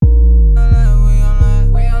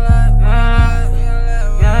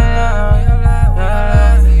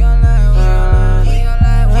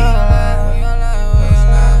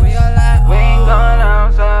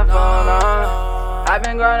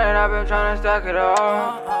stack it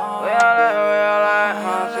all. We all that,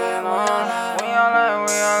 I'm sitting on. We all that,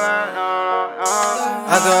 no.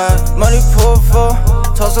 I got money pulled for,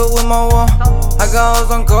 toss up with my wall. I got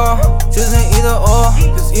hoes on call, choosing either or.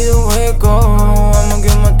 Cause either way it go, I'ma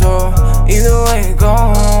get my dough. Either way it go,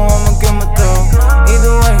 I'ma get my dough.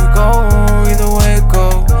 Either way it go, either way it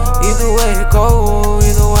go. Either way it go,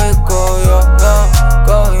 either way it go, yeah,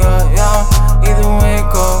 go, yeah. Either way it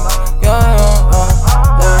go, yeah.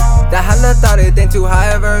 That holla thought it think too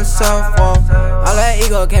high of herself, whoa. All that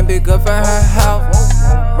ego can't be good for her health.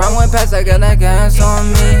 Run with past, I got that gas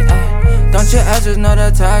on me, ay. Don't you ask, just know the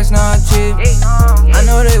tax not cheap. I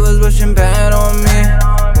know they was wishing bad on me.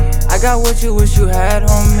 I got what you wish you had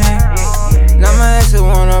on me. Now my ex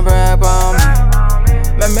wanna brag about me.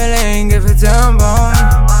 Remember they ain't give a damn about me.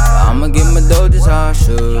 I'ma get my dough just how I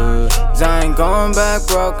should. Cause I ain't going back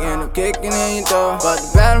broke, and I'm kicking in your door. But the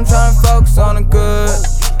bad, I'm tryna focus on the good.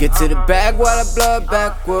 Get to the bag while I blow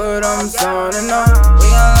backward, I'm zoning on. We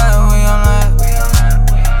all that, we all that.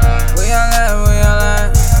 We all that, we all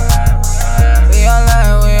that. We all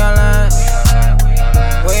that, we all that.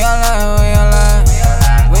 We all that, we all that.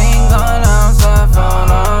 We ain't going outside for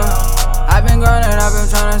no. I've been grinding, I've been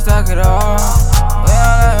tryna stack it all. We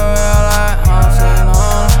all that, I'm sitting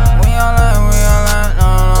on. We all that, no.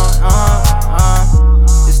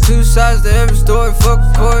 It's two sides to every story, fuck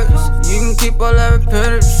courts. You can keep all that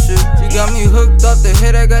repetitive shit. She got me hooked up the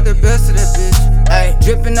hit, I got the best of that bitch. Ayy,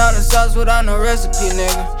 dripping out the sauce without no recipe,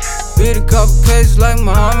 nigga. Beat a couple cases like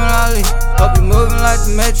Muhammad Ali. Hope you moving like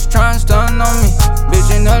the Matrix, trying to stun on me.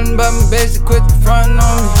 Bitch ain't nothing but me, basic, quit the front on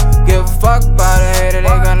me. Give a fuck about a hater,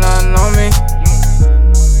 they got nothing on me.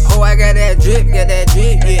 Oh, I got that drip, yeah.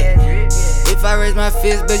 If I raise my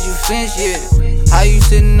fist, bet you flinch, yeah. How you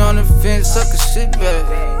sitting on the fence, suck a shit back.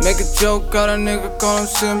 Make a joke out a nigga, call him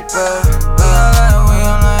simple. We all that, we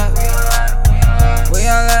all that. We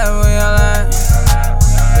all that, we all that.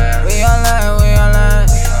 We all that, we all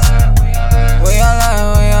that. We all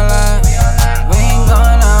that, we all that. We ain't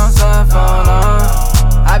going outside for long.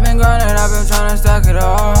 I've been grinding, I've been tryna stack it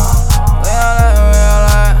all. We all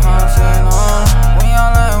that, I'm sitting on. We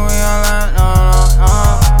all that,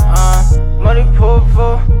 no. Money pulled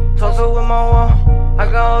for, toss up with my wall. I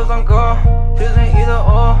got hoes on call, choosing either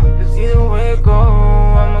or. Cause either way it go,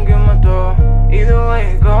 I'ma get my dough. Either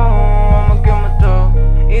way it go, I'ma get my dough.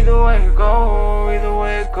 Either way it go, either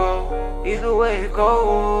way it go. Either way it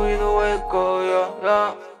go, either way it go,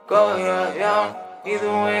 yeah. Go, yeah.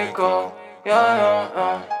 Either way it go,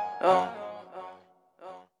 yeah.